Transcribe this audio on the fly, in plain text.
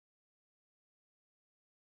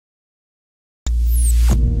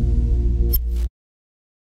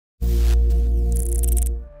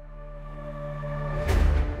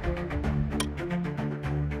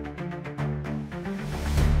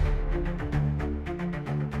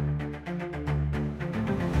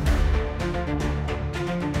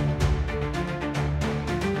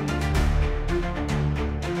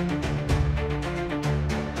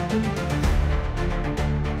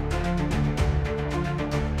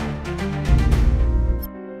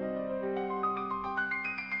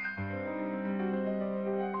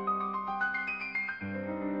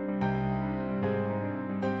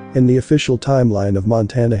In the official timeline of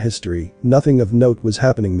Montana history, nothing of note was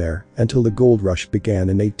happening there until the gold rush began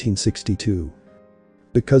in 1862.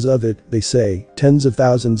 Because of it, they say, tens of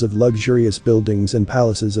thousands of luxurious buildings and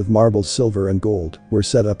palaces of marble, silver and gold were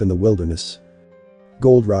set up in the wilderness.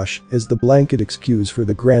 Gold rush is the blanket excuse for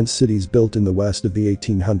the grand cities built in the West of the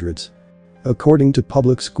 1800s. According to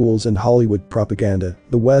public schools and Hollywood propaganda,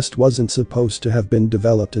 the West wasn't supposed to have been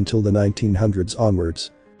developed until the 1900s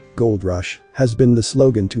onwards. Gold rush has been the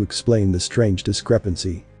slogan to explain the strange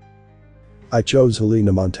discrepancy. I chose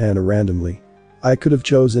Helena, Montana randomly. I could have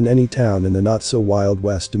chosen any town in the not-so-wild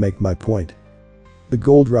West to make my point. The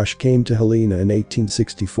gold rush came to Helena in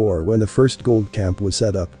 1864 when the first gold camp was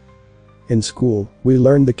set up. In school, we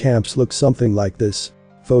learned the camps looked something like this.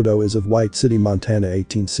 Photo is of White City, Montana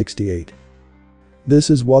 1868. This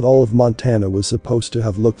is what all of Montana was supposed to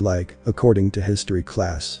have looked like, according to history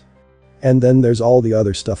class. And then there's all the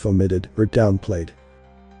other stuff omitted or downplayed.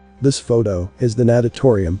 This photo is the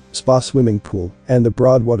natatorium, spa swimming pool, and the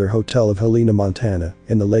Broadwater Hotel of Helena, Montana,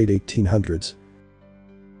 in the late 1800s.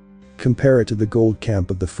 Compare it to the gold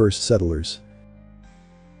camp of the first settlers.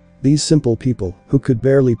 These simple people, who could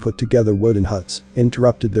barely put together wooden huts,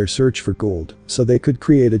 interrupted their search for gold so they could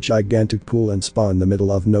create a gigantic pool and spa in the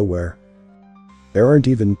middle of nowhere. There aren't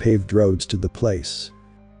even paved roads to the place.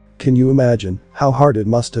 Can you imagine how hard it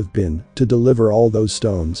must have been to deliver all those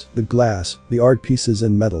stones, the glass, the art pieces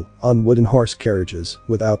and metal, on wooden horse carriages,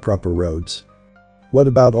 without proper roads? What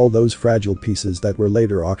about all those fragile pieces that were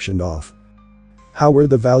later auctioned off? How were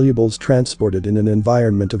the valuables transported in an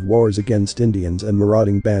environment of wars against Indians and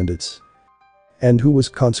marauding bandits? And who was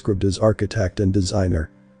conscripted as architect and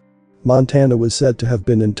designer? Montana was said to have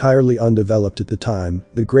been entirely undeveloped at the time,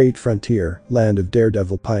 the great frontier, land of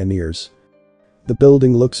daredevil pioneers. The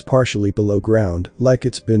building looks partially below ground, like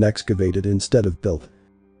it's been excavated instead of built.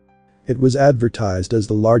 It was advertised as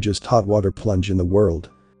the largest hot water plunge in the world.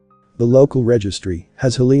 The local registry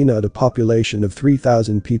has Helena at a population of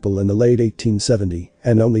 3,000 people in the late 1870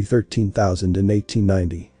 and only 13,000 in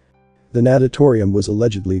 1890. The natatorium was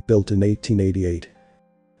allegedly built in 1888.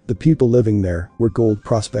 The people living there were gold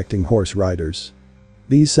prospecting horse riders.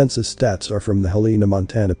 These census stats are from the Helena,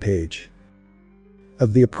 Montana page.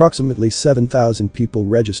 Of the approximately 7,000 people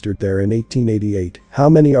registered there in 1888, how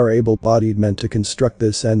many are able-bodied men to construct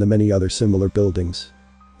this and the many other similar buildings?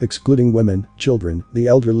 Excluding women, children, the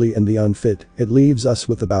elderly and the unfit, it leaves us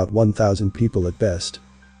with about 1,000 people at best.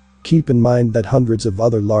 Keep in mind that hundreds of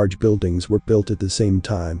other large buildings were built at the same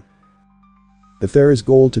time. If there is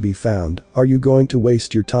gold to be found, are you going to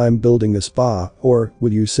waste your time building a spa, or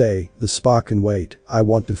would you say, the spa can wait, I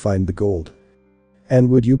want to find the gold? And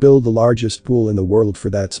would you build the largest pool in the world for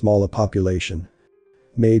that small a population?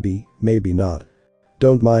 Maybe, maybe not.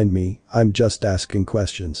 Don't mind me, I'm just asking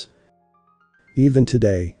questions. Even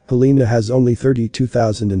today, Helena has only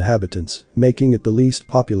 32,000 inhabitants, making it the least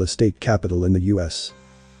populous state capital in the US.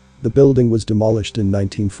 The building was demolished in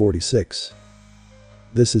 1946.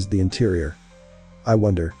 This is the interior. I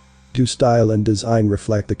wonder, do style and design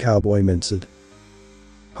reflect the cowboy mindset?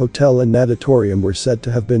 Hotel and natatorium were said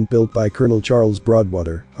to have been built by Colonel Charles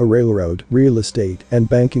Broadwater, a railroad, real estate, and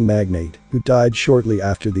banking magnate who died shortly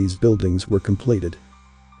after these buildings were completed.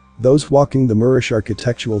 Those walking the Moorish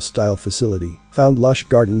architectural style facility found lush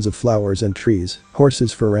gardens of flowers and trees,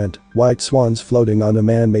 horses for rent, white swans floating on a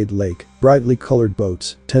man-made lake, brightly colored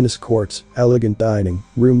boats, tennis courts, elegant dining,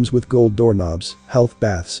 rooms with gold doorknobs, health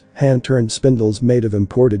baths, hand-turned spindles made of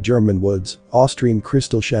imported German woods, Austrian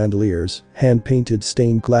crystal chandeliers, hand-painted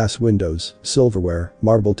stained glass windows, silverware,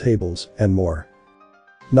 marble tables, and more.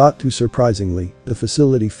 Not too surprisingly, the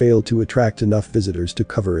facility failed to attract enough visitors to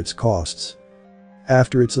cover its costs.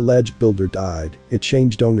 After its alleged builder died, it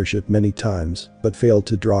changed ownership many times, but failed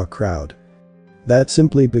to draw a crowd. That's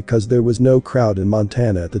simply because there was no crowd in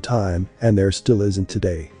Montana at the time, and there still isn't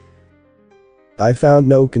today. I found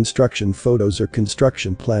no construction photos or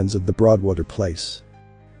construction plans of the Broadwater place.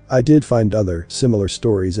 I did find other, similar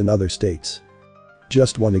stories in other states.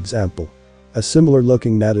 Just one example. A similar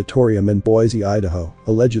looking natatorium in Boise, Idaho,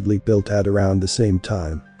 allegedly built at around the same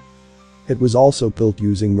time. It was also built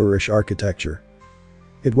using Moorish architecture.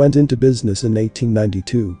 It went into business in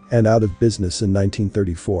 1892 and out of business in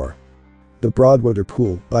 1934. The Broadwater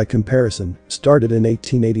Pool, by comparison, started in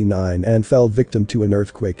 1889 and fell victim to an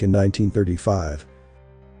earthquake in 1935.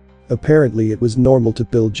 Apparently it was normal to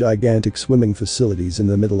build gigantic swimming facilities in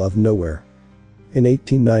the middle of nowhere. In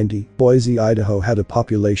 1890, Boise, Idaho had a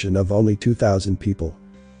population of only 2,000 people.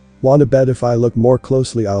 Wanna bet if I look more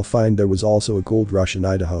closely I'll find there was also a gold rush in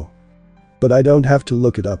Idaho. But I don't have to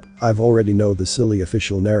look it up, I've already know the silly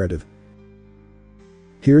official narrative.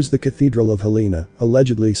 Here's the Cathedral of Helena,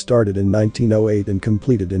 allegedly started in 1908 and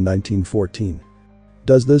completed in 1914.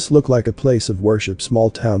 Does this look like a place of worship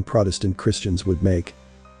small-town Protestant Christians would make?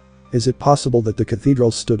 Is it possible that the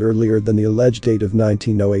cathedral stood earlier than the alleged date of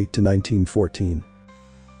 1908 to 1914?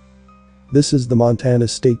 This is the Montana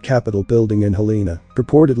State Capitol building in Helena,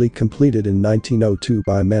 purportedly completed in 1902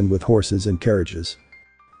 by men with horses and carriages.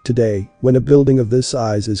 Today, when a building of this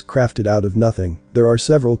size is crafted out of nothing, there are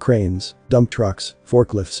several cranes, dump trucks,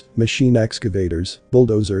 forklifts, machine excavators,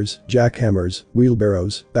 bulldozers, jackhammers,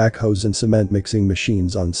 wheelbarrows, backhoes and cement mixing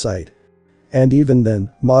machines on site. And even then,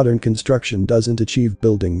 modern construction doesn't achieve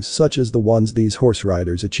buildings such as the ones these horse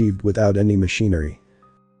riders achieved without any machinery.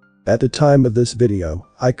 At the time of this video,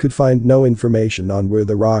 I could find no information on where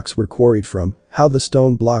the rocks were quarried from, how the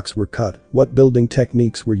stone blocks were cut, what building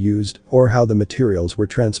techniques were used, or how the materials were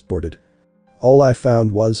transported. All I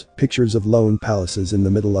found was pictures of lone palaces in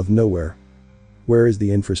the middle of nowhere. Where is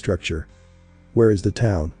the infrastructure? Where is the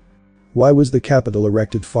town? Why was the capital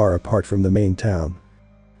erected far apart from the main town?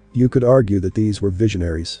 You could argue that these were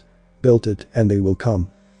visionaries. Built it and they will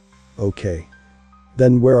come. Okay.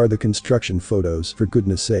 Then where are the construction photos, for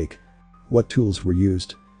goodness sake? What tools were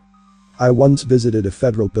used? I once visited a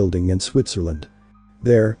federal building in Switzerland.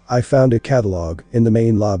 There, I found a catalog in the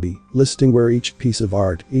main lobby, listing where each piece of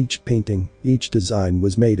art, each painting, each design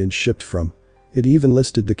was made and shipped from. It even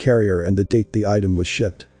listed the carrier and the date the item was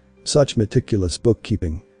shipped. Such meticulous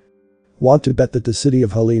bookkeeping. Want to bet that the city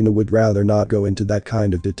of Helena would rather not go into that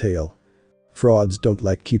kind of detail. Frauds don't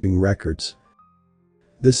like keeping records.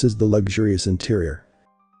 This is the luxurious interior.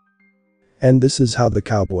 And this is how the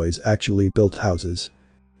cowboys actually built houses.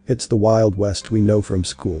 It's the Wild West we know from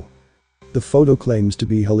school. The photo claims to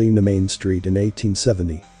be Helena Main Street in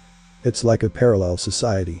 1870. It's like a parallel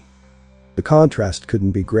society. The contrast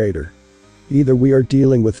couldn't be greater. Either we are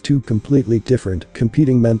dealing with two completely different,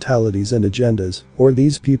 competing mentalities and agendas, or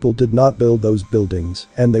these people did not build those buildings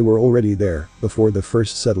and they were already there before the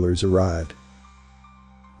first settlers arrived.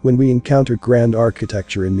 When we encounter grand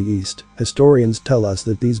architecture in the East, historians tell us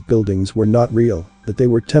that these buildings were not real, that they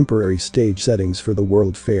were temporary stage settings for the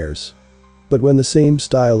world fairs. But when the same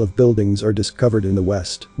style of buildings are discovered in the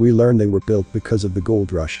West, we learn they were built because of the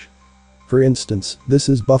gold rush. For instance, this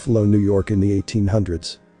is Buffalo, New York in the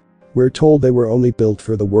 1800s. We're told they were only built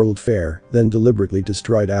for the World Fair, then deliberately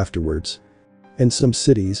destroyed afterwards. In some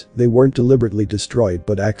cities, they weren't deliberately destroyed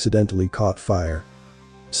but accidentally caught fire.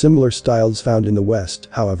 Similar styles found in the West,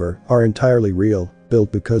 however, are entirely real,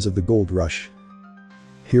 built because of the gold rush.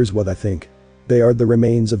 Here's what I think. They are the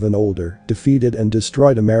remains of an older, defeated and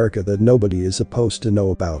destroyed America that nobody is supposed to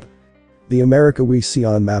know about. The America we see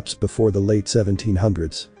on maps before the late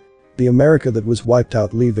 1700s. The America that was wiped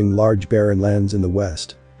out, leaving large barren lands in the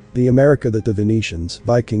West. The America that the Venetians,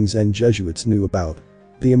 Vikings and Jesuits knew about.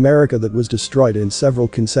 The America that was destroyed in several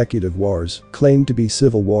consecutive wars, claimed to be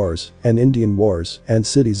civil wars, and Indian wars, and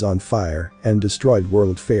cities on fire, and destroyed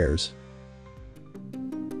world fairs.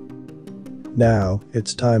 Now,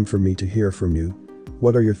 it's time for me to hear from you.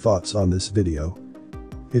 What are your thoughts on this video?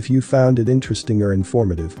 If you found it interesting or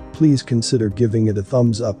informative, please consider giving it a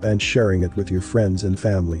thumbs up and sharing it with your friends and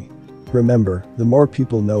family. Remember, the more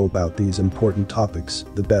people know about these important topics,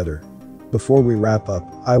 the better. Before we wrap up,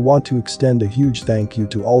 I want to extend a huge thank you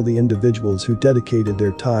to all the individuals who dedicated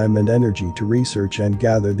their time and energy to research and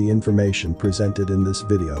gather the information presented in this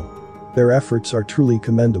video. Their efforts are truly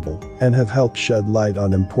commendable and have helped shed light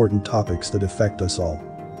on important topics that affect us all.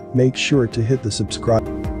 Make sure to hit the subscribe